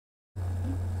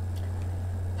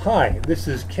Hi, this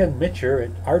is Ken Michur at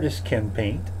Artist Ken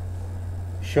Paint,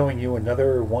 showing you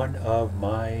another one of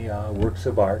my works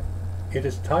of art. It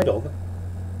is titled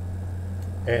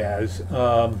as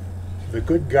The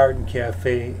Good Garden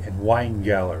Cafe and Wine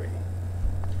Gallery.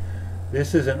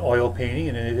 This is an oil painting,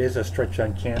 and it is a stretch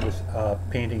on canvas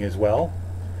painting as well.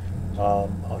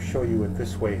 I'll show you it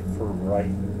this way for right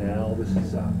now. This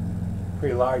is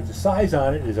pretty large. The size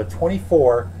on it is a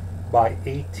 24 by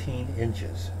 18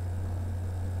 inches.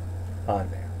 On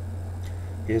there.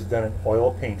 He has done an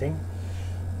oil painting,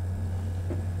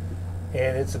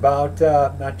 and it's about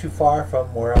not too far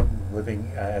from where I'm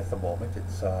living at the moment.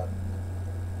 It's the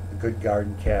Good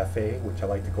Garden Cafe, which I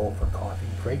like to go for coffee.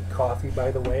 Great coffee,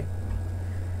 by the way.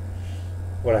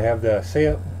 What I have to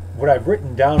say, what I've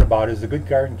written down about is the Good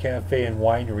Garden Cafe and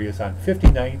Winery is on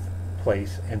 59th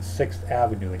Place and 6th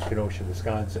Avenue in Kenosha,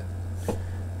 Wisconsin.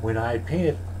 When I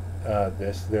painted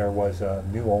this, there was a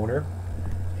new owner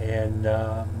and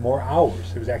more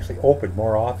hours. It was actually open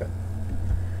more often.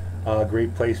 A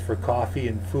great place for coffee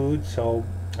and food, so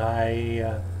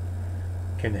I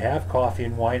can have coffee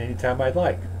and wine anytime I'd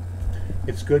like.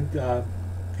 It's good.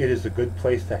 It is a good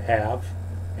place to have,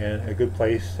 and a good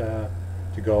place to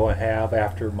go and have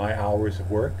after my hours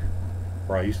of work,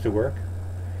 where I used to work.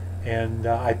 And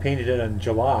I painted it in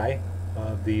July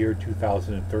of the year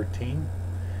 2013.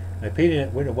 I painted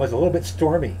it when it was a little bit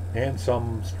stormy and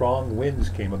some strong winds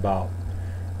came about.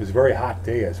 It was a very hot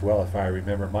day as well, if I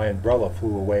remember. My umbrella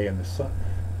flew away in the sun.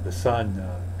 It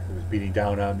was beating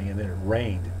down on me, and then it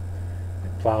rained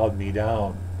and plowed me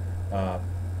down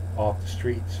off the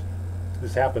streets.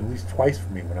 This happened at least twice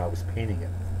for me when I was painting it.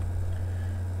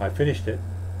 I finished it.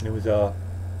 It was a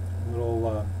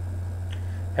little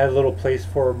had a little place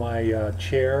for my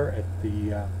chair at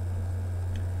the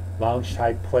lounge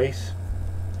type place.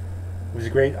 It was a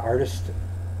great artist.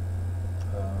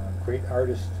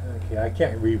 Okay, I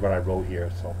can't read what I wrote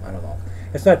here, so I don't know.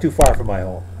 It's not too far from my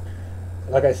home.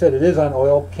 Like I said, it is on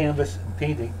oil canvas and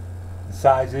painting. The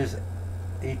size is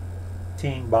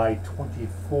 18 by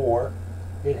 24.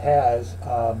 It has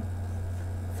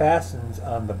fastens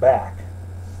on the back,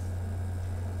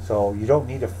 so you don't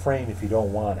need a frame if you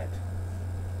don't want it.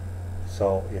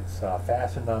 So it's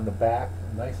fastened on the back.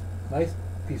 Nice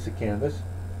piece of canvas.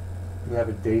 You have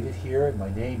it dated here, and my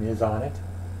name is on it.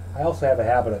 I also have a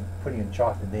habit of putting in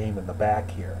chalk the name in the back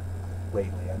here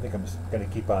lately. I think I'm going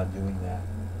to keep on doing that.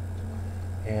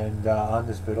 And on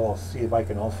this video, I'll see if I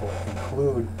can also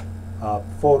include a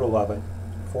photo of it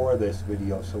for this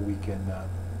video, so we can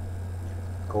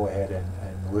go ahead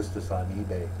and list this on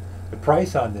eBay. The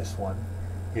price on this one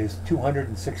is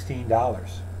 $216.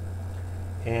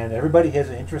 And everybody has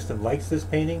an interest and likes this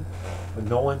painting, but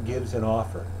no one gives an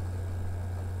offer.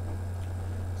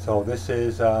 So this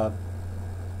is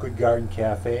Good Garden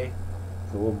Cafe.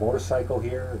 There's a little motorcycle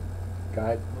here.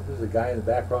 There's a guy in the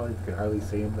background. You can hardly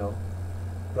see him though.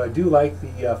 But I do like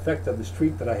the effect of the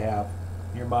street that I have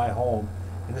near my home.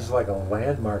 And this is like a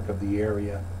landmark of the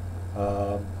area,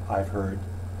 I've heard.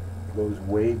 It goes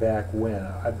way back when.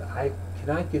 I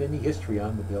cannot get any history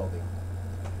on the building.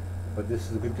 But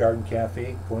this is a Good Garden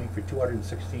Cafe, going for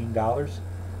 $216.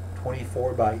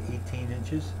 24 by 18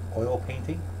 inches, oil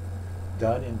painting.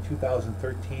 Done in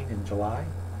 2013 in July.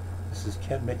 This is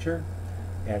Ken Michur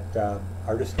at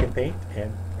Artist Ken Paint,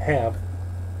 and have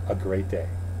a great day.